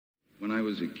When I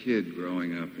was a kid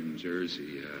growing up in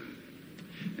Jersey,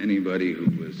 anybody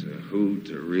who was a hoot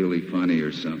or really funny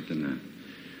or something,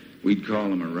 we'd call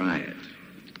him a riot.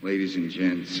 Ladies and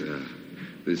gents,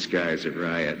 this guy's a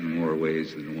riot in more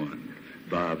ways than one.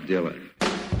 Bob Dylan.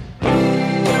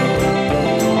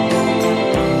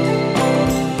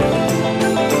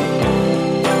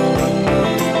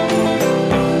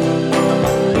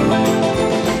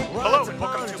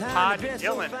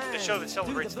 Dylan, the show that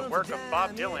celebrates the work of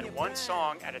Bob Dylan, one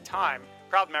song at a time.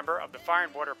 Proud member of the Fire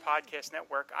and Water Podcast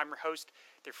Network. I'm your host,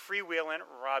 the freewheeling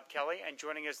Rob Kelly, and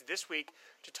joining us this week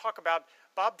to talk about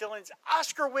Bob Dylan's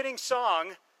Oscar-winning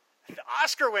song,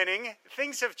 Oscar-winning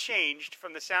Things Have Changed,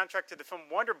 from the soundtrack to the film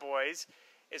Wonder Boys,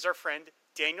 is our friend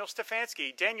Daniel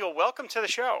Stefanski. Daniel, welcome to the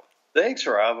show. Thanks,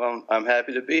 Rob. I'm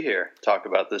happy to be here, talk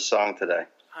about this song today.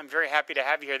 I'm very happy to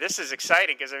have you here. This is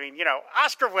exciting because,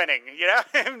 Oscar winning,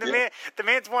 the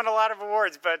man's won a lot of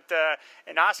awards, but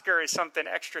an Oscar is something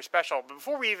extra special. But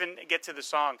before we even get to the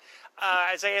song,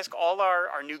 as I ask all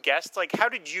our new guests, how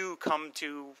did you come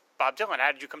to Bob Dylan?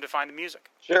 How did you come to find the music?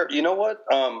 Sure. You know what?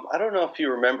 I don't know if you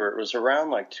remember. It was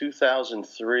around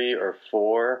 2003 or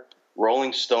 4.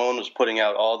 Rolling Stone was putting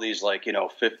out all these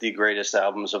 50 greatest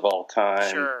albums of all time.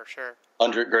 Sure.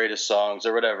 100 greatest songs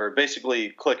or whatever, basically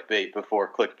clickbait before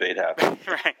clickbait happened.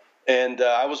 Right. And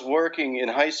I was working in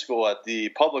high school at the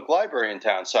public library in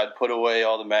town, so I'd put away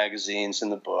all the magazines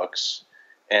and the books,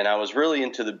 and I was really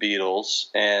into the Beatles,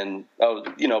 and I was,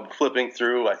 flipping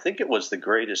through, I think it was the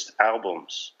greatest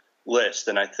albums list,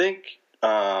 and I think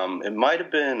it might have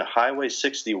been Highway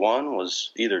 61 was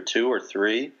either 2 or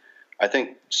 3. I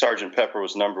think Sgt. Pepper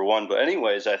was number 1, but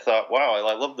anyways, I thought, wow,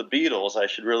 I love the Beatles, I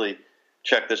should really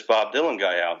check this Bob Dylan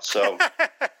guy out. So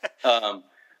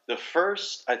the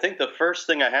first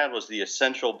thing I had was the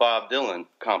Essential Bob Dylan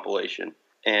compilation.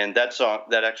 And that song,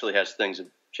 that actually has Things Have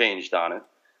Changed on it,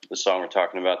 the song we're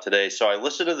talking about today. So I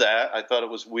listened to that. I thought it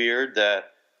was weird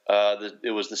that it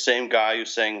was the same guy who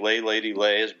sang Lay Lady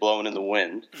Lay as Blowing in the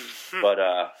Wind. But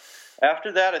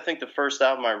after that, I think the first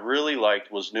album I really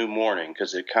liked was New Morning,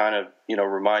 because it kind of,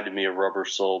 reminded me of Rubber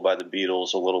Soul by the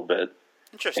Beatles a little bit.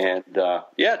 Interesting. And,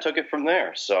 I took it from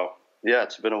there. So,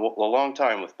 it's been a long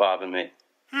time with Bob and me.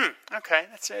 Okay.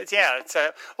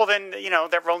 Well, then,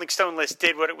 that Rolling Stone list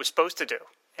did what it was supposed to do.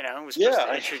 It was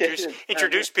supposed to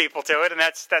introduce people to it, and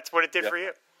that's what it did for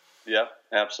you. Yeah,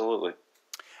 absolutely.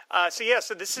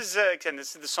 So this is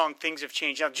the song Things Have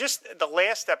Changed. Now, just the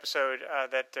last episode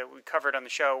that we covered on the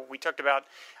show, we talked about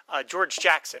George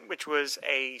Jackson, which was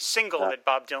a single that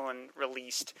Bob Dylan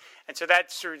released. And so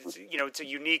that's sort of, it's a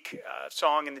unique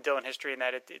song in the Dylan history in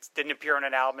that it didn't appear on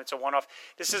an album. It's a one-off.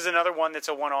 This is another one that's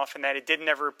a one-off in that it didn't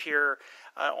ever appear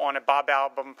on a Bob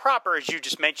album proper. As you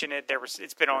just mentioned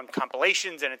it's been on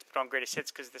compilations and it's been on greatest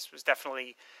hits because this was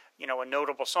definitely, a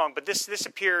notable song. But this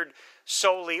appeared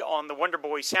solely on the Wonder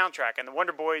Boys soundtrack. And the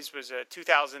Wonder Boys was a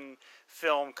 2000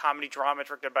 film comedy drama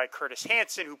directed by Curtis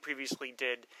Hanson, who previously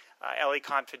did L.A.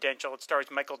 Confidential. It stars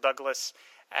Michael Douglas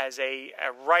as a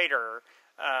writer,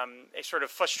 a sort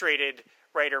of frustrated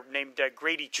writer named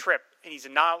Grady Tripp. And he's a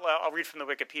novel. I'll read from the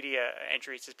Wikipedia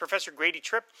entry. It says, Professor Grady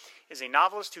Tripp is a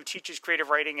novelist who teaches creative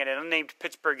writing at an unnamed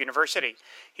Pittsburgh university.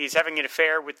 He's having an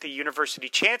affair with the university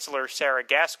chancellor, Sarah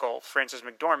Gaskell, Frances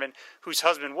McDormand, whose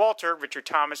husband, Walter, Richard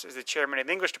Thomas, is the chairman of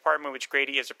the English department, which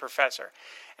Grady is a professor.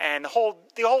 And the whole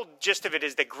gist of it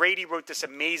is that Grady wrote this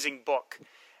amazing book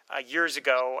years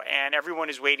ago, and everyone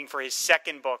is waiting for his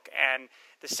second book. And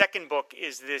the second book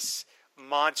is this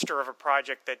monster of a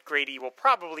project that Grady will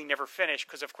probably never finish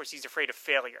because, of course, he's afraid of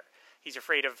failure. He's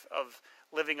afraid of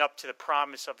living up to the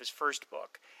promise of his first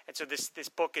book. And so this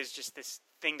book is just this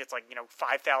thing that's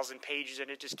 5,000 pages, and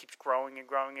it just keeps growing and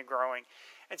growing and growing.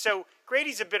 And so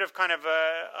Grady's a bit of kind of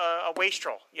a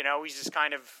wastrel. He's just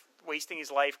kind of wasting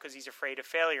his life because he's afraid of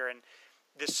failure. And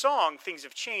this song, Things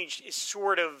Have Changed, is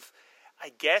sort of,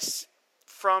 I guess,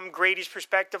 from Grady's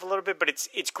perspective a little bit, but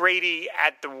it's Grady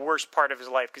at the worst part of his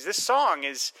life, because this song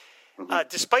is,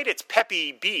 despite its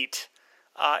peppy beat,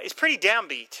 is pretty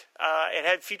downbeat.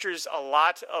 It features a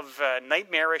lot of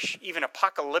nightmarish, even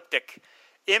apocalyptic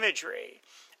imagery.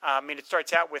 It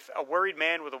starts out with a worried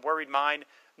man with a worried mind,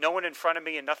 no one in front of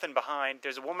me and nothing behind.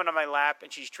 There's a woman on my lap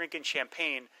and she's drinking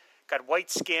champagne, got white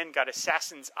skin, got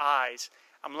assassin's eyes.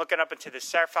 I'm looking up into the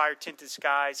sapphire-tinted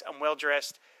skies. I'm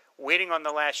well-dressed, waiting on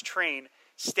the last train,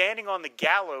 standing on the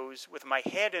gallows with my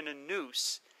head in a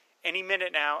noose. Any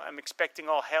minute now, I'm expecting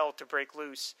all hell to break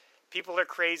loose. People are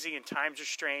crazy and times are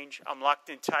strange. I'm locked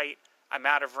in tight. I'm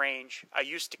out of range. I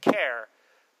used to care,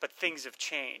 but things have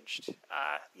changed.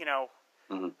 Yeah,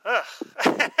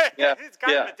 it's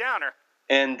kind of a downer.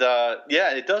 And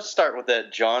yeah, it does start with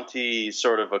that jaunty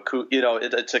sort of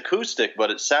it's acoustic, but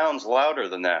it sounds louder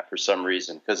than that for some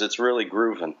reason because it's really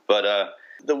grooving. But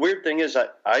the weird thing is,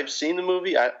 I've seen the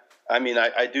movie. I mean,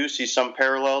 I do see some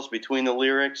parallels between the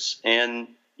lyrics and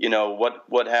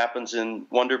what happens in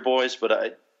Wonder Boys,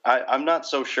 but I'm not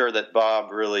so sure that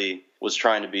Bob really was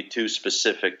trying to be too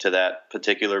specific to that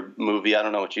particular movie. I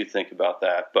don't know what you think about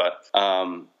that, but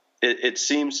it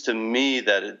seems to me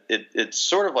that it's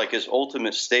sort of like his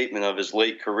ultimate statement of his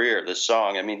late career, this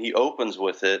song. I mean, he opens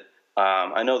with it.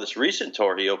 I know this recent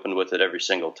tour, he opened with it every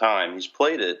single time. He's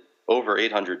played it over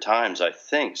 800 times, I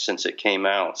think, since it came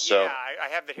out. So yeah, I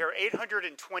have it here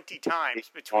 820 times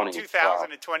between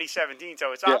 2000 and 2017.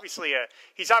 So it's obviously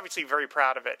he's obviously very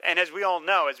proud of it. And as we all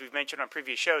know, as we've mentioned on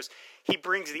previous shows, he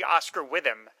brings the Oscar with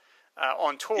him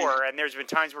on tour, and there's been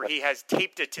times where he has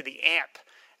taped it to the amp.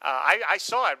 I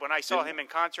saw it when I saw him in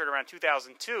concert around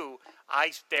 2002.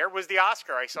 There was the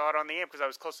Oscar. I saw it on the amp because I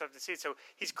was close enough to see it. So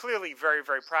he's clearly very,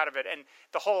 very proud of it. And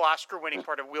the whole Oscar-winning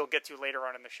part of we'll get to later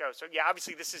on in the show. So, yeah,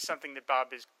 obviously this is something that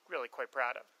Bob is really quite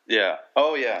proud of. Yeah.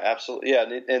 Oh, yeah, absolutely. Yeah,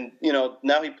 and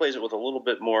now he plays it with a little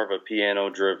bit more of a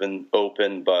piano-driven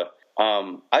open. But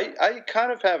I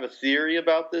kind of have a theory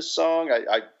about this song.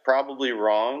 I'm probably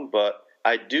wrong, but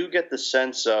I do get the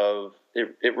sense of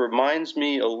it reminds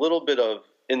me a little bit of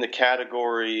in the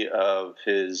category of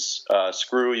his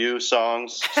Screw You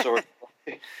songs, sort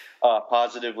of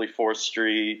Positively 4th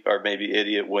Street or maybe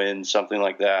Idiot Win, something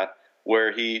like that,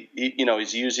 where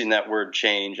he's using that word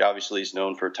change. Obviously, he's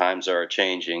known for times are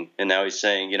changing, and now he's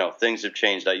saying, things have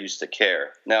changed. I used to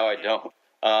care. Now I don't.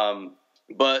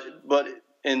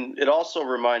 And it also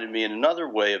reminded me in another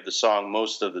way of the song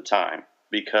Most of the Time,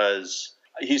 because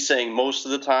he's saying most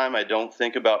of the time I don't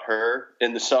think about her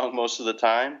in the song Most of the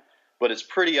Time. But it's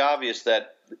pretty obvious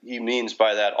that he means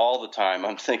by that all the time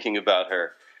I'm thinking about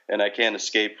her and I can't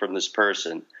escape from this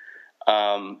person.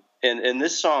 And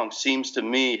this song seems to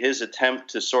me his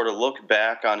attempt to sort of look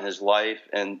back on his life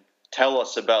and tell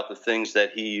us about the things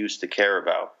that he used to care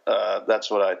about.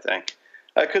 That's what I think.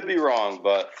 I could be wrong,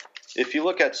 but if you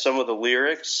look at some of the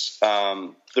lyrics,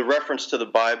 the reference to the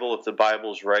Bible, if the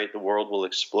Bible's right, the world will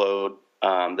explode.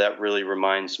 That really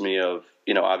reminds me of,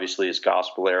 obviously his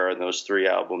Gospel Era and those 3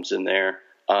 albums in there.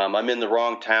 I'm in the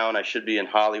wrong town. I should be in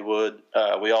Hollywood.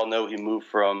 We all know he moved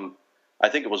from, I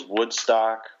think it was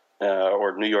Woodstock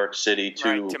or New York City to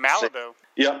Malibu.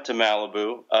 Yep, to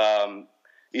Malibu.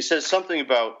 He says something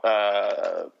about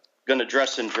going to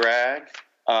dress in drag.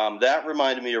 That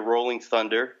reminded me of Rolling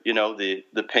Thunder,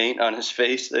 the paint on his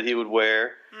face that he would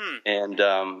wear. And,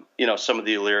 some of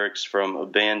the lyrics from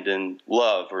Abandoned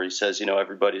Love, where he says,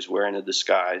 everybody's wearing a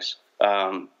disguise.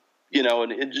 And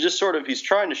it just sort of, he's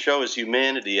trying to show his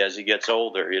humanity as he gets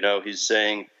older. He's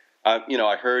saying,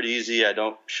 I hurt easy. I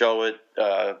don't show it.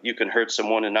 You can hurt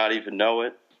someone and not even know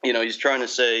it. He's trying to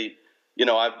say,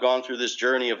 I've gone through this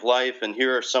journey of life, and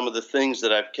here are some of the things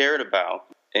that I've cared about.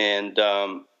 And,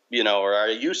 or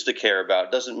I used to care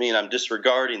about. Doesn't mean I'm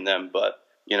disregarding them, but,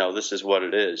 this is what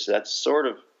it is. That's sort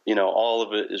of, all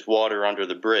of it is water under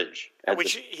the bridge.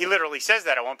 Which he literally says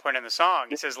that at one point in the song.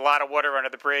 He says, a lot of water under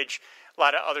the bridge, a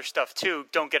lot of other stuff too.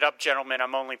 Don't get up, gentlemen.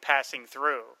 I'm only passing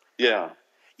through. Yeah.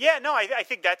 Yeah, no, I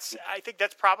think that's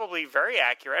probably very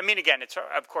accurate. I mean, again, it's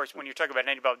of course when you're talking about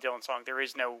any Bob Dylan song, there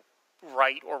is no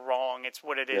right or wrong. It's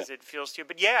what it is. Yeah. It feels to you.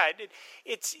 But yeah,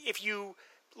 it's if you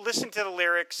listen to the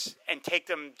lyrics and take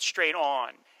them straight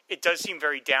on, it does seem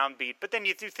very downbeat. But then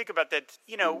you do think about that,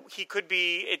 he could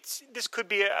be, this could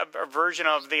be a version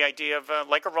of the idea of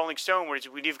like a Rolling Stone, where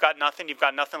when you've got nothing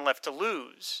left to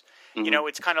lose. Mm-hmm.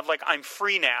 It's kind of like, I'm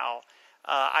free now.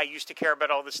 I used to care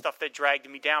about all this stuff that dragged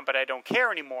me down, but I don't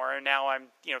care anymore. And now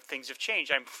things have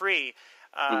changed. I'm free.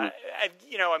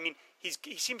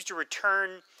 He seems to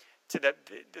return to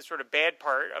the sort of bad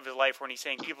part of his life when he's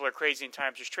saying people are crazy and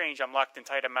times are strange. I'm locked and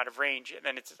tight. I'm out of range. And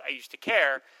then it's, I used to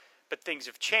care, but things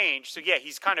have changed. So yeah,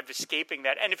 he's kind of escaping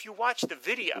that. And if you watch the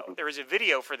video, there is a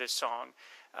video for this song,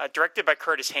 directed by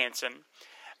Curtis Hanson.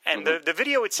 And the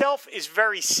video itself is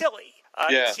very silly.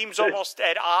 It seems almost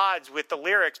at odds with the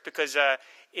lyrics because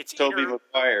it's Tobey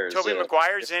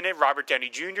Maguire's in it, Robert Downey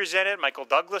Jr.'s in it, Michael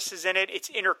Douglas is in it. It's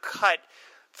intercut.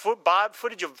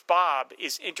 Footage of Bob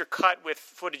is intercut with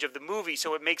footage of the movie,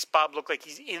 so it makes Bob look like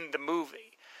he's in the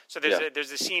movie. So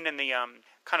there's a scene in the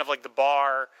kind of like the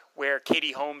bar where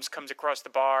Katie Holmes comes across the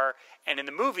bar, and in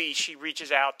the movie she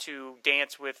reaches out to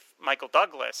dance with Michael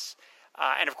Douglas.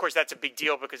 And of course, that's a big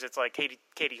deal because it's like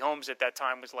Katie Holmes at that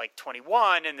time was like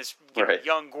 21, and this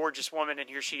young, gorgeous woman, and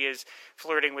here she is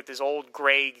flirting with this old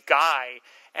gray guy.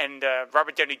 And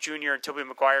Robert Downey Jr. and Tobey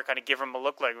Maguire kind of give him a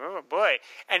look like, oh boy.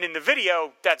 And in the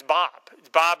video, that's Bob.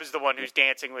 Bob is the one who's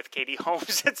dancing with Katie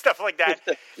Holmes and stuff like that.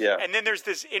 Yeah. And then there's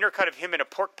this intercut of him in a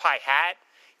pork pie hat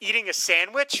eating a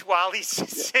sandwich while he's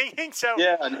singing. So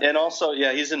and also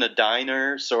he's in a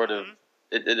diner, sort of.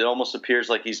 It almost appears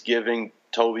like he's giving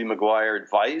Tobey Maguire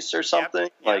advice or something.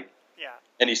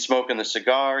 And he's smoking the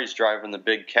cigar. He's driving the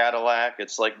big Cadillac.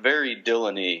 It's like very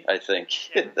Dylan-y, I think,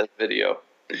 that video.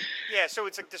 Yeah, so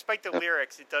it's like despite the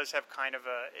lyrics, it does have kind of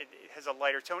it has a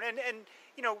lighter tone, and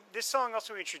this song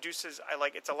also introduces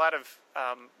it's a lot of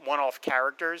one-off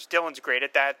characters. Dylan's great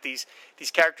at that. These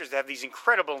characters that have these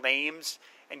incredible names,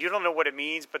 and you don't know what it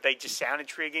means, but they just sound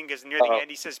intriguing. Because near the end,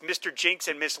 he says, "Mr. Jinx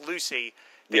and Miss Lucy,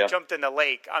 they jumped in the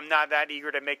lake. I'm not that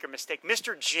eager to make a mistake."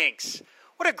 Mr. Jinx,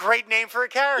 what a great name for a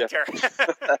character.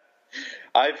 Yeah.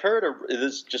 I've heard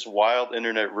this just wild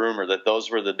internet rumor that those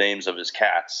were the names of his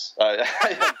cats. That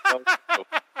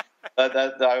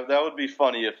would be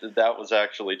funny if that was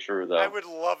actually true, though. I would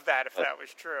love that if that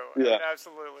was true. Yeah. I would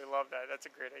absolutely love that. That's a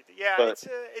great idea. Yeah,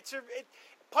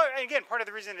 part of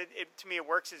the reason to me it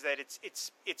works is that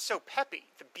it's so peppy.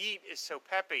 The beat is so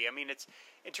peppy. I mean, it's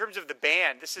in terms of the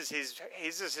band. This is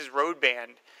his road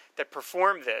band that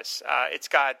performed this. It's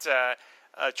got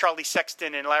Charlie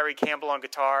Sexton and Larry Campbell on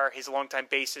guitar, his longtime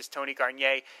bassist Tony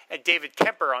Garnier, and David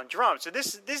Kemper on drums. So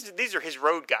these are his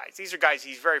road guys. These are guys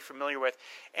he's very familiar with.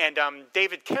 And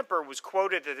David Kemper was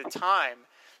quoted at the time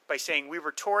by saying, "We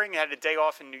were touring, had a day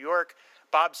off in New York.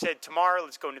 Bob said, 'Tomorrow,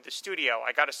 let's go into the studio.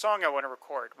 I got a song I want to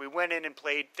record.' We went in and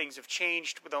played Things Have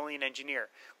Changed with only an engineer.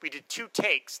 We did 2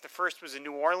 takes. The first was a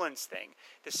New Orleans thing.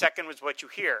 The second was What You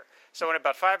Hear. So in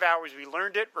about 5 hours, we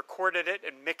learned it, recorded it,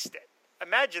 and mixed it."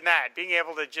 Imagine that, being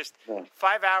able to just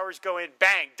 5 hours go in,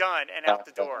 bang, done, and out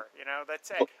the door.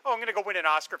 That's it. Oh, I'm going to go win an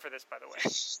Oscar for this, by the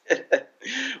way.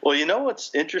 Well,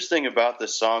 what's interesting about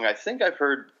this song? I think I've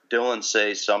heard Dylan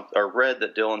say or read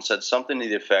that Dylan said something to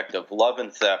the effect of "Love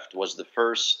and Theft" was the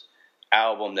first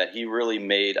album that he really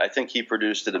made. I think he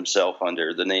produced it himself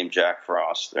under the name Jack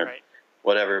Frost or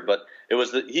whatever. But it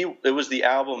was the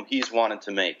album he's wanted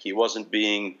to make. He wasn't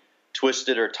being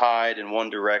twisted or tied in one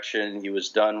direction. He was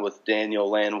done with Daniel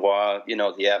Lanois,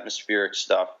 the atmospheric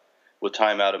stuff with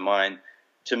Time Out of Mind.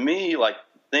 To me,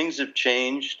 Things Have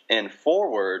Changed and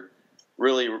Forward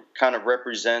really kind of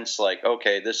represents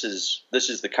okay, this is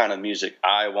the kind of music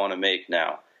I want to make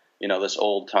now. This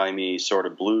old-timey sort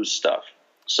of blues stuff.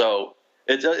 So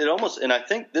it almost, and I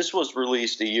think this was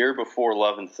released a year before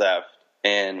Love and Theft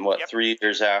and 3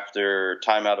 years after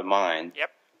Time Out of Mind. Yep.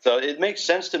 So it makes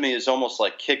sense to me. It's almost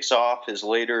kicks off his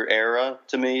later era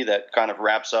to me that kind of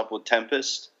wraps up with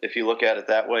Tempest, if you look at it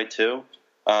that way too.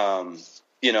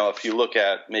 If you look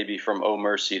at maybe from Oh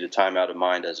Mercy to Time Out of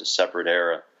Mind as a separate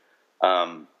era,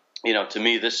 to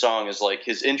me this song is like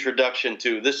his introduction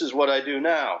to this is what I do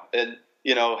now. And,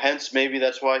 hence maybe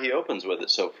that's why he opens with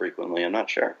it so frequently. I'm not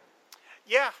sure.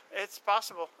 Yeah, it's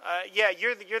possible.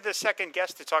 You're the second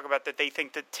guest to talk about that. They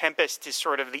think that Tempest is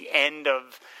sort of the end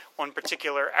of one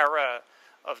particular era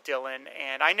of Dylan,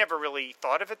 and I never really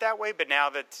thought of it that way. But now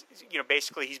that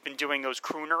basically he's been doing those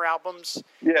crooner albums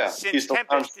since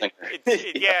Tempest,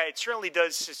 it certainly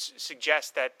does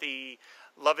suggest that the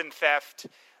Love and Theft,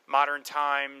 Modern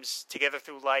Times, Together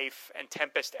Through Life, and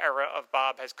Tempest era of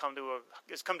Bob has come to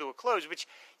a close, which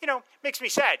makes me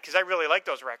sad because I really like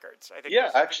those records. I think I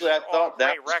thought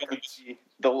that was going to be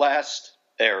the last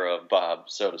era of Bob,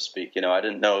 so to speak. I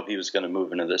didn't know if he was going to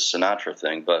move into this Sinatra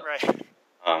thing, but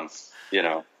you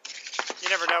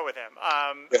never know with him.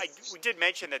 We did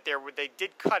mention that they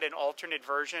did cut an alternate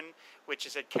version, which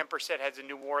is that Kemper said has a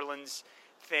New Orleans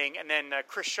thing, and then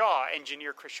Chris Shaw,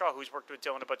 engineer Chris Shaw, who's worked with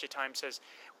Dylan a bunch of times,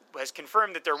 has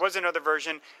confirmed that there was another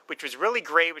version which was really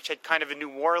great, which had kind of a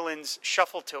New Orleans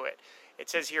shuffle to it. It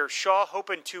says here, Shaw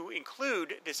hoping to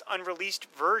include this unreleased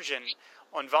version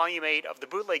on Volume 8 of the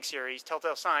bootleg series,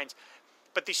 Telltale Signs,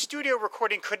 but the studio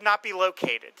recording could not be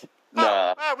located.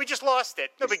 We just lost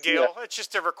it. No big deal. It's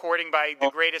just a recording by the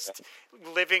greatest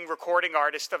living recording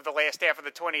artist of the last half of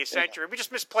the 20th century. We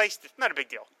just misplaced it. Not a big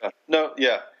deal.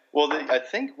 Well, I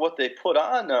think what they put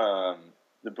on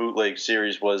the bootleg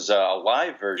series was a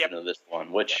live version of this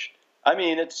one, which, I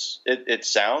mean, it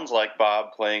sounds like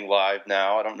Bob playing live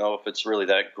now. I don't know if it's really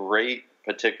that great,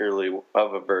 particularly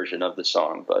of a version of the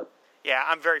song, but... Yeah,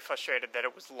 I'm very frustrated that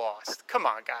it was lost. Come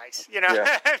on, guys.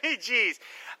 I mean, geez.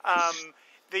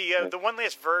 The one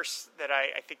last verse that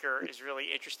I think is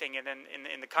really interesting, and then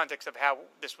in the context of how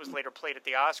this was later played at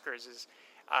the Oscars, is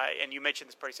and you mentioned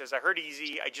this part, he says, I heard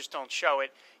easy, I just don't show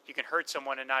it. You can hurt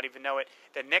someone and not even know it.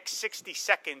 The next 60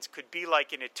 seconds could be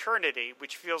like an eternity,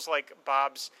 which feels like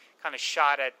Bob's kind of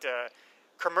shot at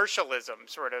commercialism,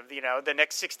 sort of, the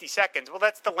next 60 seconds. Well,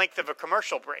 that's the length of a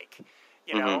commercial break.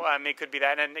 It could be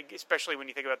that, and especially when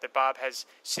you think about that Bob has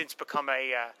since become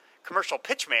a commercial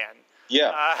pitchman.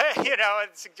 Yeah.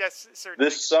 It suggests certain.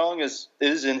 This song is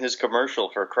in his commercial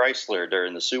for Chrysler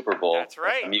during the Super Bowl. That's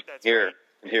right. You can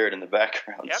hear it in the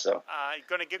background. Yep. So.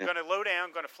 Gonna low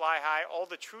down, gonna fly high. All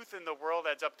the truth in the world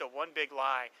adds up to one big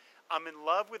lie. I'm in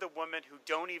love with a woman who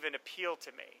don't even appeal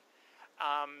to me.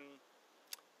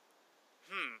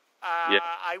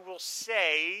 I will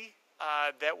say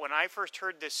that when I first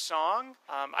heard this song,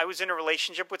 I was in a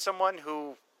relationship with someone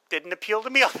who didn't appeal to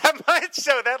me all that much,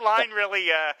 so that line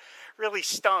really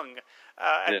stung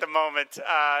at the moment.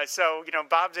 So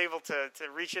Bob's able to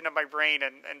reach into my brain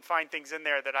and find things in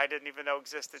there that I didn't even know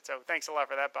existed. So thanks a lot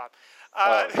for that, Bob.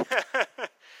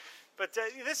 But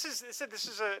this is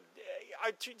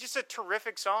just a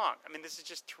terrific song. I mean, this is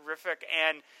just terrific,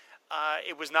 and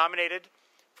it was nominated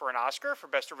for an Oscar for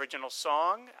Best Original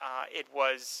Song.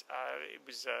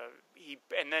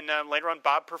 And then later on,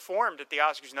 Bob performed at the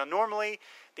Oscars. Now, normally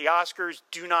the Oscars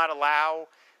do not allow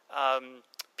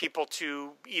people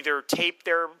to either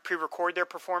pre-record their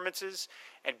performances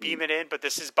and beam it in, but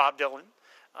this is Bob Dylan.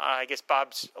 I guess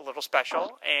Bob's a little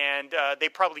special, and they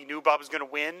probably knew Bob was going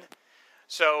to win.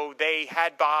 So they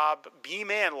had Bob beam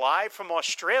in live from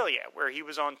Australia, where he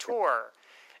was on tour.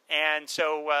 And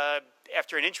so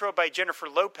after an intro by Jennifer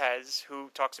Lopez, who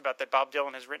talks about that Bob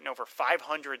Dylan has written over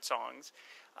 500 songs,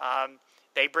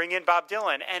 they bring in Bob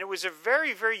Dylan, and it was a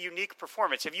very, very unique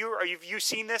performance. Have you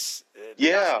seen this?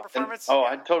 Performance?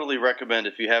 I totally recommend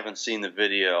if you haven't seen the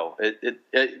video.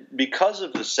 It because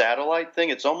of the satellite thing,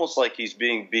 it's almost like he's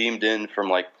being beamed in from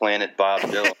like Planet Bob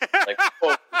Dylan.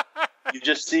 You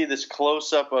just see this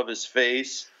close up of his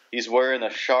face. He's wearing a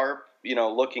sharp,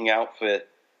 looking outfit.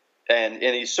 And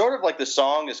he's sort of like, the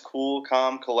song is cool,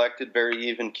 calm, collected, very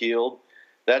even keeled.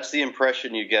 That's the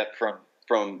impression you get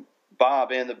from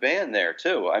Bob and the band there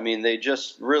too. I mean, they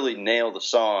just really nail the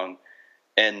song,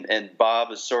 and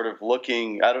Bob is sort of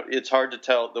looking. It's hard to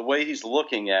tell the way he's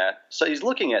looking at. So he's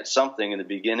looking at something in the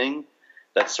beginning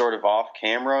that's sort of off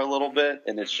camera a little bit,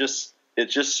 and it's just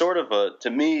sort of to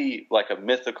me like a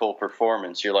mythical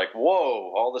performance. You're like,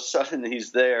 whoa! All of a sudden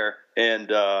he's there, and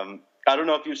I don't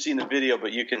know if you've seen the video,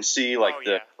 but you can see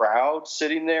the crowd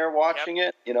sitting there watching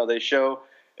it. They show,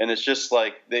 and it's just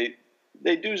like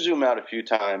they do zoom out a few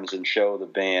times and show the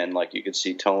band. Like you could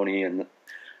see Tony and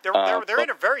they're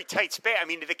in a very tight space. I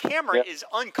mean, the camera is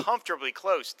uncomfortably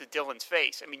close to Dylan's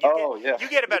face. I mean, you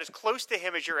get about as close to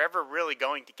him as you're ever really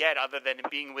going to get, other than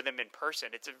being with him in person.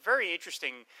 It's a very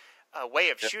interesting way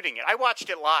of shooting it. I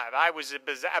watched it live. I was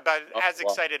about as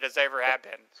excited as I ever have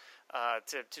been.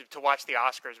 To watch the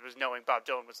Oscars was knowing Bob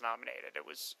Dylan was nominated. It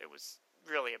was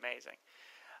really amazing.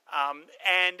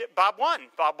 And Bob won.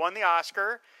 Bob won the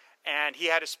Oscar, and he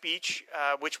had a speech,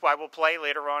 which I will play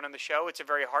later on in the show. It's a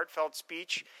very heartfelt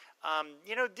speech.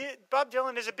 Bob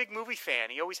Dylan is a big movie fan.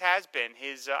 He always has been.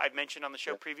 I've mentioned on the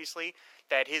show previously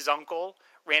that his uncle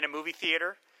ran a movie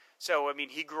theater. So, I mean,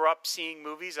 he grew up seeing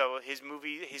movies.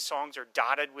 His songs are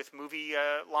dotted with movie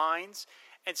lines.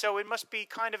 And so it must be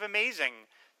kind of amazing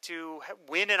to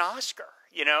win an Oscar,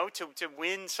 to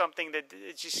win something that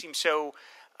it just seems so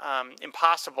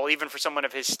impossible, even for someone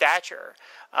of his stature.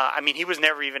 I mean, he was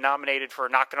never even nominated for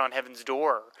Knocking on Heaven's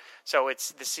Door. So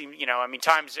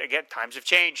times have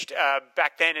changed.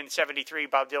 Back then in '73,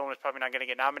 Bob Dylan was probably not going to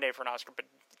get nominated for an Oscar, but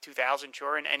 2000,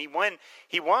 sure. And he won.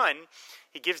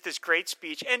 He gives this great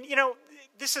speech. And,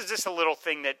 this is just a little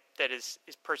thing that is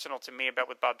personal to me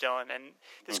with Bob Dylan. And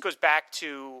this goes back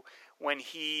to when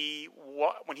he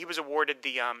was awarded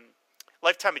the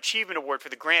Lifetime Achievement Award for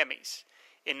the Grammys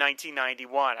in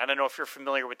 1991. I don't know if you're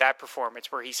familiar with that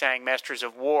performance where he sang Masters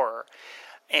of War.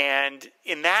 And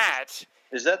in that...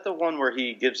 Is that the one where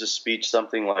he gives a speech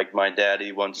something like, my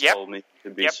daddy once told me to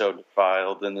be so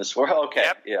defiled in this world? Okay.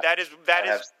 Yep. Yeah. That is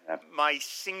my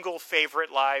single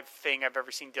favorite live thing I've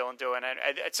ever seen Dylan do. And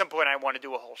at some point I want to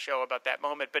do a whole show about that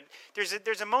moment. But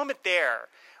there's a moment there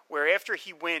where after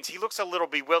he wins, he looks a little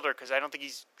bewildered because I don't think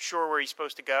he's sure where he's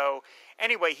supposed to go.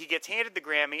 Anyway, he gets handed the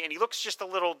Grammy, and he looks just a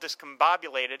little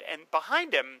discombobulated. And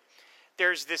behind him,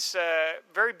 there's this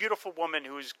very beautiful woman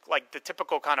who's like the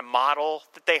typical kind of model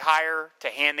that they hire to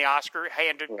hand the Oscar,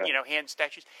 hand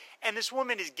statues. And this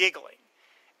woman is giggling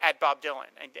at Bob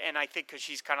Dylan. And I think because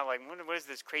she's kind of like, what is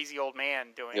this crazy old man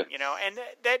doing? And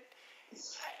that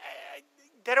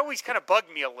that always kind of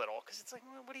bugged me a little because it's like,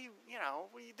 well,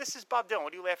 this is Bob Dylan.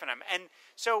 What are you laughing at him? And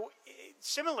so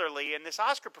similarly in this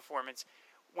Oscar performance,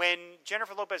 when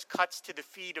Jennifer Lopez cuts to the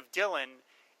feed of Dylan,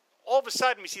 all of a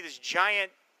sudden we see this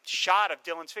giant shot of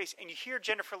Dylan's face, and you hear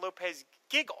Jennifer Lopez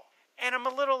giggle. And I'm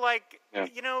a little like,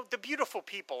 the beautiful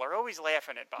people are always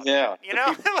laughing at Bob Dylan.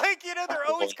 They're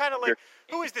always kind of like,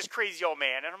 who is this crazy old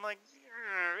man? And I'm like,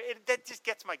 that just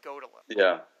gets my goat a little.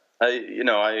 Yeah.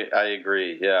 I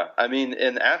agree. Yeah. I mean,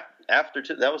 and after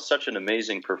that was such an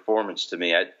amazing performance to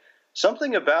me.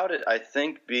 Something about it, I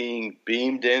think, being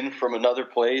beamed in from another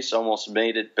place almost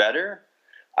made it better.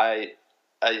 I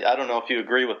don't know if you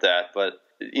agree with that, but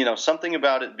something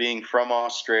about it being from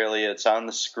Australia. It's on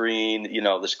the screen.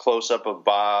 This close up of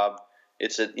Bob.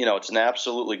 It's an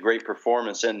absolutely great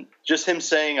performance, and just him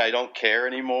saying "I don't care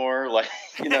anymore," like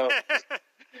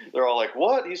they're all like,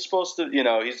 "What?" He's supposed to,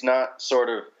 he's not sort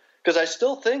of. Because I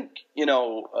still think,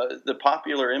 the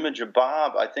popular image of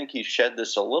Bob, I think he shed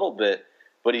this a little bit,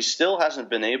 but he still hasn't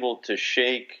been able to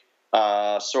shake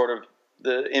sort of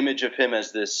the image of him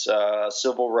as this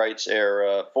civil rights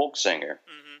era folk singer.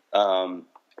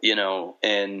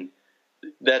 And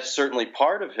that's certainly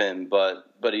part of him,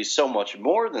 but he's so much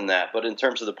more than that. But in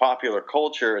terms of the popular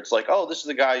culture, it's like, oh, this is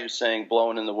the guy who's saying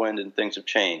 "Blowing in the Wind" and things have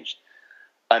changed.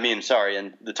 I mean, sorry,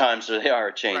 and the times they are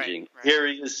changing. Right. Here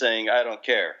he is saying, "I don't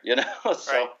care,"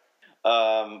 So,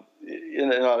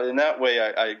 in that way,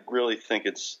 I really think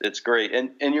it's great.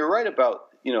 And you're right about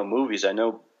movies. I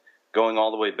know going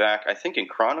all the way back. I think in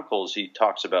Chronicles he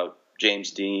talks about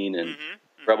James Dean and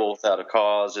Rebel Without a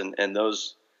Cause and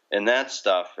those and that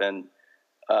stuff. And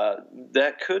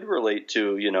that could relate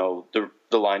to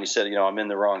the line he said. I'm in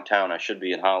the wrong town. I should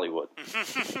be in Hollywood.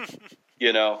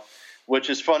 Which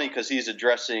is funny because he's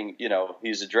addressing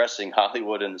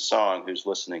Hollywood in the song, who's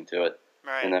listening to it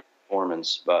in that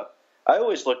performance. But I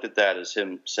always looked at that as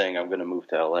him saying, "I'm going to move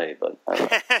to L.A." But I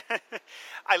don't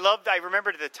know. I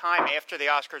remembered at the time after the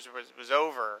Oscars was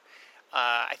over,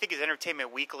 I think his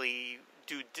Entertainment Weekly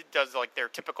does like their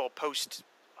typical post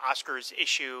Oscars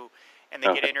issue, and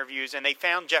they get interviews, and they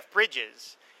found Jeff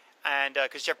Bridges, and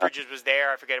because Jeff Bridges was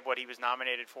there, I forget what he was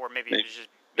nominated for. Maybe it was just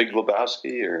Big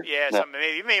Lebowski, or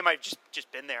maybe he might have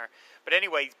just been there. But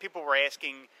anyway, people were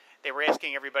asking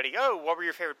everybody, "Oh, what were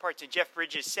your favorite parts?" And Jeff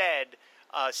Bridges said,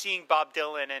 seeing Bob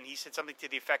Dylan, and he said something to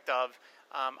the effect of,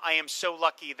 "I am so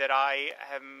lucky that I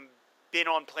have been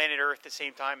on planet Earth at the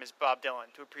same time as Bob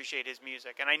Dylan to appreciate his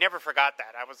music." And I never forgot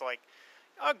that. I was like,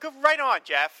 "Oh, good, right on,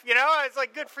 Jeff." It's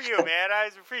like, good for you, man.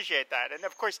 I appreciate that. And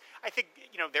of course, I think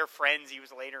they're friends. He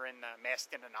was later in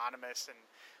Masked and Anonymous, and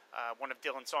one of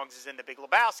Dylan's songs is in The Big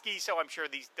Lebowski, so I'm sure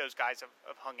those guys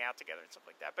have hung out together and stuff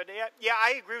like that. But yeah,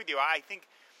 I agree with you. I think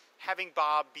having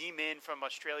Bob beam in from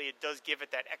Australia does give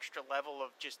it that extra level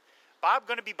of just Bob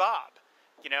going to be Bob.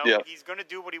 He's going to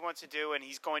do what he wants to do, and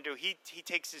he's going to he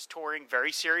takes his touring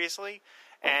very seriously,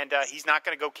 and he's not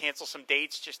going to go cancel some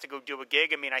dates just to go do a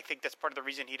gig. I mean, I think that's part of the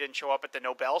reason he didn't show up at the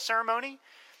Nobel ceremony,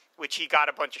 which he got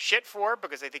a bunch of shit for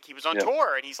because I think he was on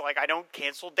tour, and he's like, "I don't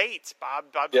cancel dates." Bob's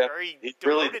very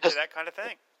devoted to that kind of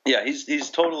thing. Yeah,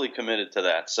 he's totally committed to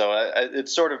that. So it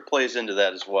sort of plays into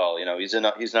that as well. He's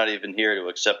not even here to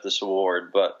accept this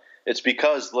award, but it's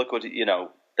because look what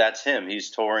that's him. He's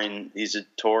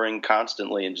touring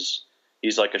constantly, and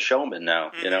he's like a showman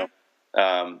now.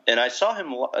 And I saw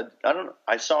him.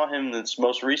 I saw him this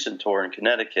most recent tour in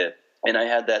Connecticut, and I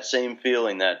had that same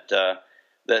feeling that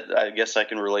I guess I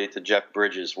can relate to Jeff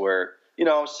Bridges, where I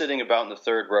was sitting about in the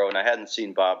third row, and I hadn't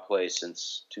seen Bob play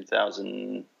since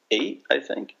 2008, I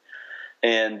think,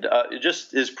 and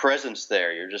just his presence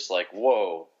there, you're just like,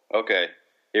 whoa, okay,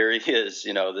 here he is.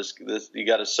 This you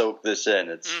got to soak this in.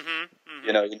 It's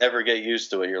you never get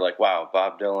used to it. You're like, wow,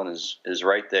 Bob Dylan is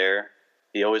right there.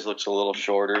 He always looks a little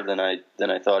shorter than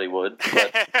I thought he would,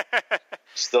 but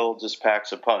still just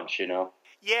packs a punch.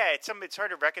 Yeah, it's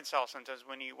hard to reconcile sometimes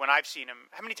when I've seen him.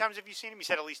 How many times have you seen him? You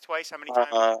said at least twice. How many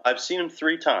times? I've seen him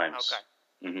 3 times.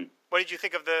 Okay. Mm-hmm. What did you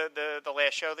think of the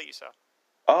last show that you saw?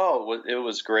 Oh, it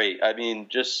was great. I mean,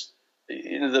 just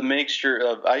the mixture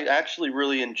of. I actually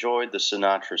really enjoyed the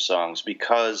Sinatra songs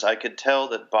because I could tell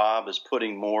that Bob is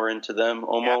putting more into them.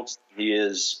 Almost, He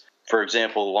is, for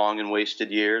example, "Long and Wasted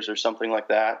Years" or something like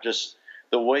that. Just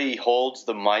the way he holds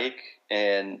the mic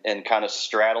and kind of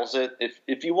straddles it.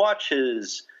 If you watch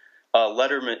his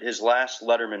his last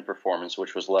Letterman performance,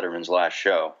 which was Letterman's last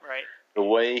show, right? The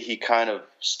way he kind of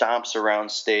stomps around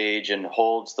stage and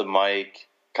holds the mic,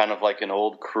 kind of like an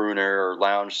old crooner or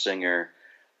lounge singer.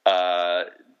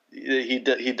 He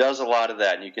does a lot of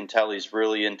that, and you can tell he's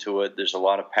really into it. There's a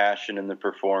lot of passion in the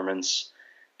performance,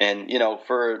 And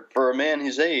for a man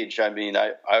his age, I mean,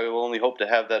 I will only hope to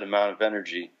have that amount of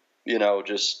energy.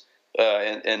 Just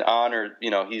and honor.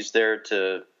 He's there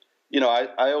to. I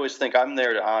always think I'm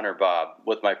there to honor Bob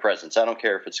with my presence. I don't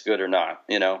care if it's good or not.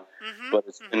 But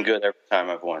it's been good every time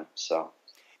I've won. So.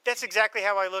 That's exactly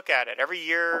how I look at it. Every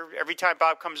year, every time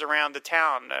Bob comes around the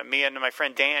town, me and my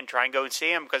friend Dan try and go and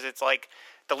see him because it's like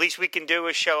the least we can do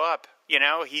is show up.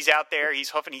 He's out there. He's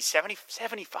hoofing. He's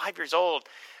 75 years old,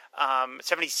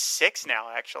 76 now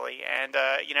actually, and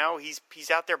he's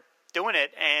out there doing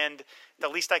it. And the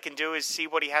least I can do is see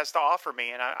what he has to offer me,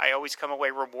 and I always come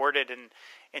away rewarded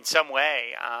in some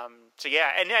way. So yeah,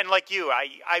 and like you,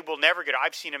 I will never get.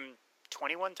 I've seen him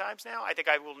 21 times now. I think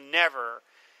I will never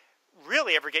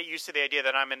really ever get used to the idea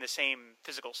that I'm in the same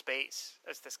physical space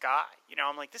as this guy.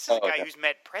 I'm like, this is a guy who's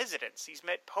met presidents, he's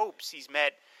met popes, he's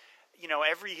met,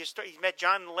 he's met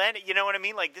John Lennon. You know what I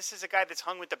mean? Like, this is a guy that's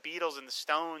hung with the Beatles and the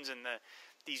Stones and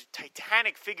these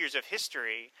titanic figures of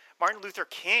history. Martin Luther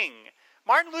King,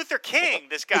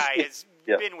 this guy has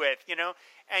been with,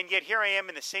 and yet here I am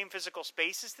in the same physical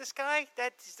space as this guy.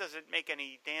 That just doesn't make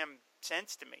any damn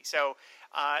sense to me. So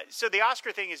the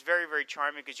Oscar thing is very, very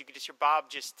charming because you can just hear Bob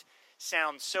just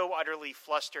sound so utterly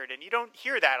flustered, and you don't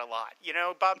hear that a lot.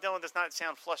 Bob Dylan does not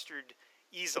sound flustered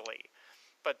easily,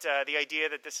 but the idea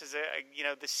that this is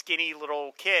the skinny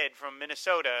little kid from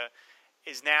Minnesota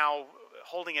is now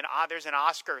holding there's an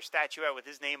Oscar statuette with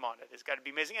his name on it. It's got to be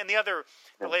amazing. And the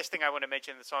last thing I want to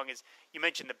mention in the song is, you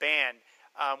mentioned the band.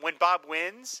 When Bob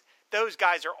wins, those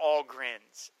guys are all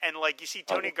grins, and like you see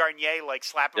Tony Garnier like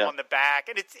slap him on the back,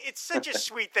 and it's such a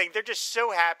sweet thing. They're just so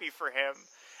happy for him.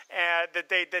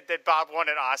 That Bob won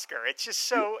an Oscar. It's just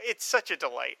it's such a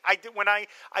delight. When I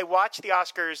watched the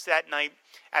Oscars that night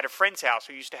at a friend's house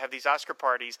who used to have these Oscar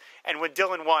parties, and when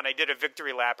Dylan won, I did a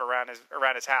victory lap around his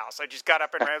house. I just got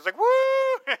up and ran. I was like, woo!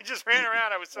 I just ran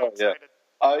around. I was so excited.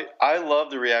 I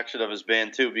love the reaction of his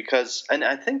band too, because, and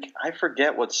I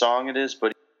forget what song it is,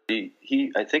 but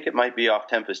he I think it might be off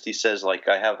Tempest. He says like,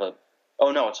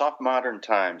 it's off Modern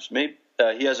Times. Maybe.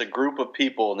 He has a group of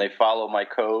people, and they follow my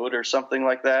code or something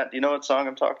like that. Do you know what song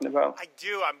I'm talking about? I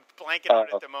do. I'm blanking on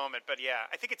it at the moment, but yeah,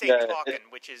 I think it's Ain't Talkin',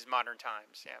 which is Modern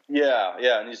Times. Yeah,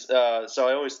 and he's so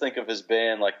I always think of his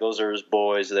band like those are his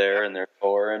boys there, and they're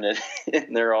touring, and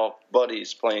they're all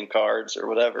buddies playing cards or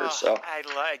whatever. I've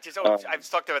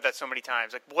talked about that so many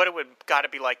times. Like, what it would got to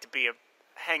be like to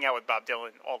hang out with Bob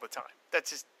Dylan all the time. That's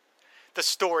just the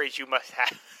stories you must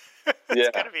have.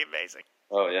 It's got to be amazing.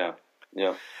 Oh yeah.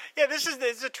 Yeah. Yeah, this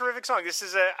is a terrific song. This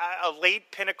is a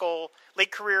late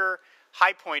career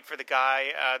high point for the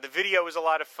guy. The video was a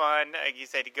lot of fun. You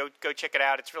said go check it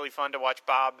out. It's really fun to watch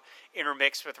Bob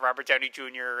intermix with Robert Downey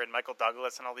Jr. and Michael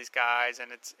Douglas and all these guys,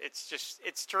 and it's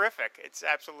terrific. It's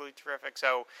absolutely terrific.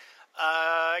 So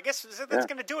I guess that's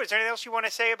going to do it. Is there anything else you want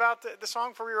to say about the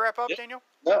song before we wrap up, Daniel?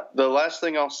 No, the last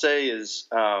thing I'll say is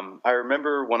I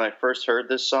remember when I first heard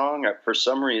this song, for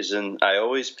some reason, I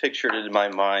always pictured it in my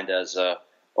mind as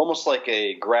almost like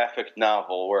a graphic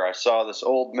novel where I saw this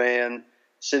old man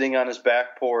sitting on his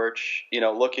back porch,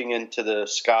 looking into the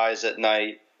skies at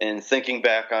night and thinking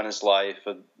back on his life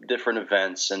of different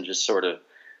events and just sort of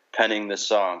penning this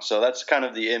song. So that's kind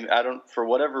of for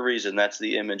whatever reason, that's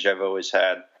the image I've always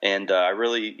had. And I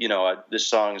really, this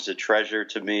song is a treasure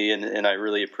to me, and I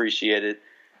really appreciate it.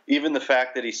 Even the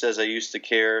fact that he says, I used to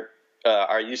care,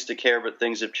 but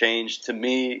things have changed. To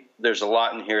me, there's a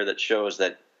lot in here that shows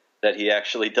that he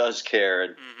actually does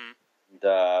care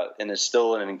and is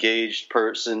still an engaged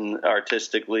person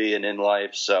artistically and in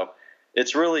life. So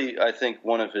it's really, I think,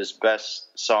 one of his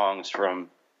best songs from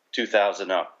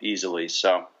 2000 up easily.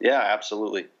 So yeah,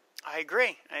 absolutely. I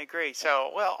agree.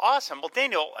 So, well, awesome. Well,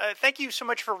 Daniel, thank you so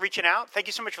much for reaching out. Thank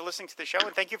you so much for listening to the show,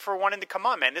 and thank you for wanting to come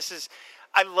on, man.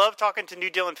 I love talking to new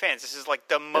Dylan fans. This is like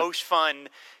the most fun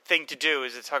thing to do,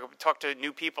 is to talk to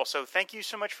new people. So thank you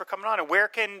so much for coming on. And where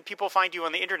can people find you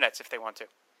on the internets if they want to?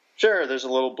 Sure. There's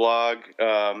a little blog.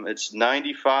 It's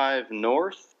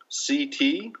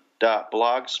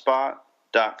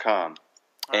 95northct.blogspot.com.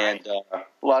 And a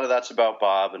lot of that's about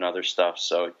Bob and other stuff,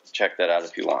 so check that out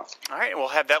if you want. All right, and we'll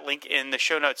have that link in the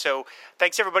show notes. So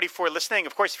thanks, everybody, for listening.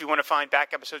 Of course, if you want to find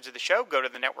back episodes of the show, go to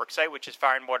the network site, which is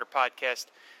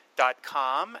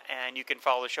fireandwaterpodcast.com, and you can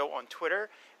follow the show on Twitter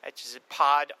which is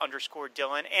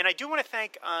pod_Dylan. And I do want to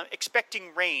thank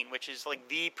Expecting Rain, which is like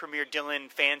the premier Dylan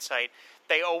fan site.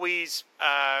 They always,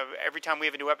 every time we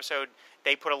have a new episode,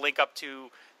 they put a link up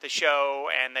to the show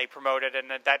and they promote it,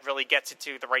 and that really gets it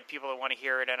to the right people that want to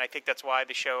hear it. And I think that's why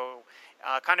the show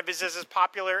kind of is as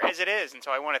popular as it is. And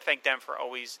so I want to thank them for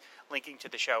always linking to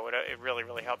the show. It really,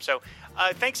 really helps. So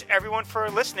thanks, everyone, for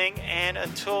listening. And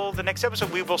until the next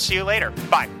episode, we will see you later.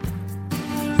 Bye.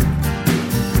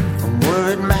 A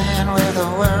worried man with a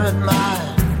worried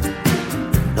mind.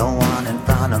 No one in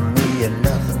front of me and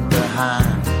nothing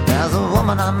behind. There's a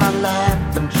woman on my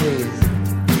lap and she's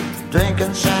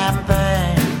drinking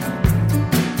champagne.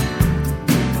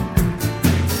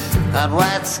 Got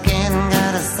white skin,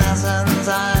 got assassin's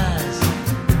eyes.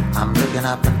 I'm looking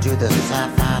up into the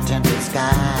sapphire tinted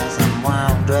skies. I'm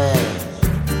well dressed,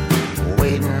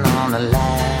 waiting on the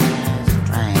last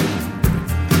train.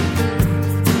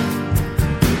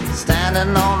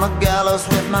 Standing on the gallows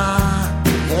with my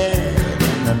head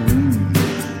in the news.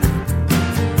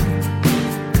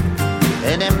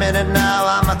 Any minute now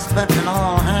I'm expecting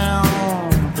all hell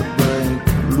to break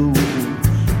loose.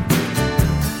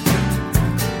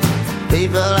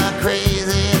 People are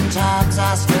crazy and talks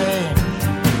are strange.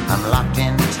 I'm locked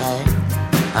in tight,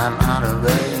 I'm out of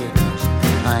range.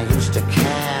 I used to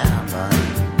care, but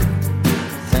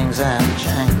things have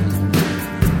changed.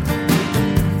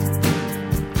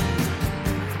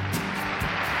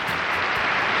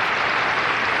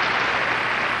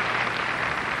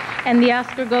 And the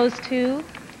Oscar goes to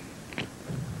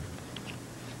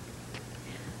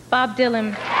Bob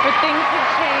Dylan for Things Have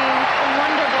Changed from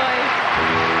Wonder Boys.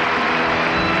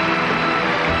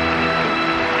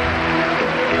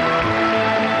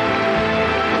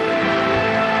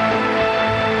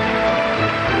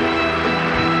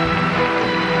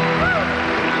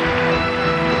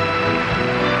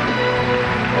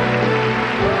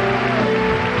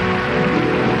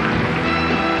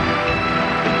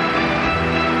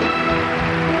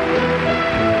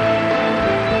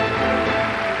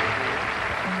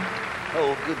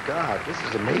 Good God, this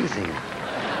is amazing.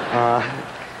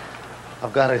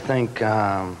 I've got to thank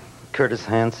Curtis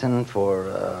Hanson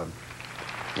for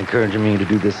encouraging me to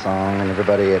do this song, and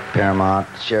everybody at Paramount,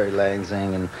 Sherry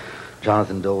Lansing and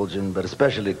Jonathan Dolgen, but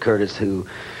especially Curtis, who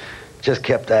just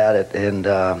kept at it and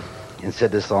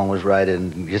said this song was right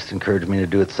and just encouraged me to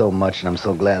do it so much, and I'm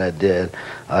so glad I did.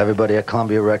 Everybody at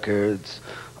Columbia Records,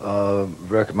 my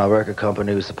record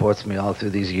company who supports me all through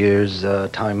these years,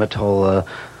 Tommy Mottola,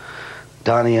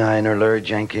 Donnie Einer, Larry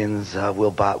Jenkins,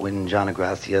 Will Botwin, John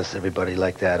Agracias, everybody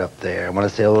like that up there. I want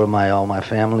to say hello to all my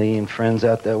family and friends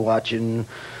out there watching.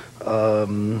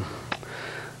 And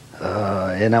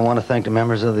I want to thank the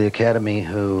members of the Academy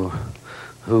who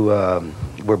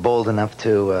were bold enough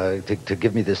to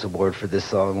give me this award for this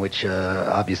song, which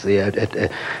obviously a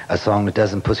song that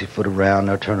doesn't pussyfoot around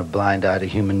or turn a blind eye to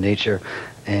human nature.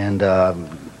 And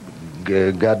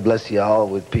God bless you all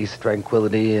with peace,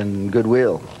 tranquility, and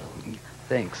goodwill.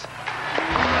 Thanks.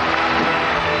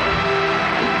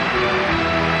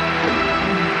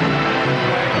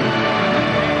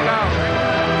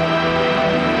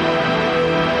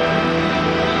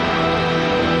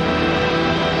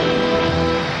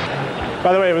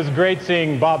 By the way, it was great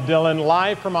seeing Bob Dylan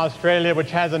live from Australia,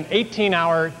 which has an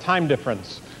 18-hour time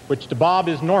difference, which to Bob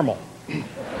is normal.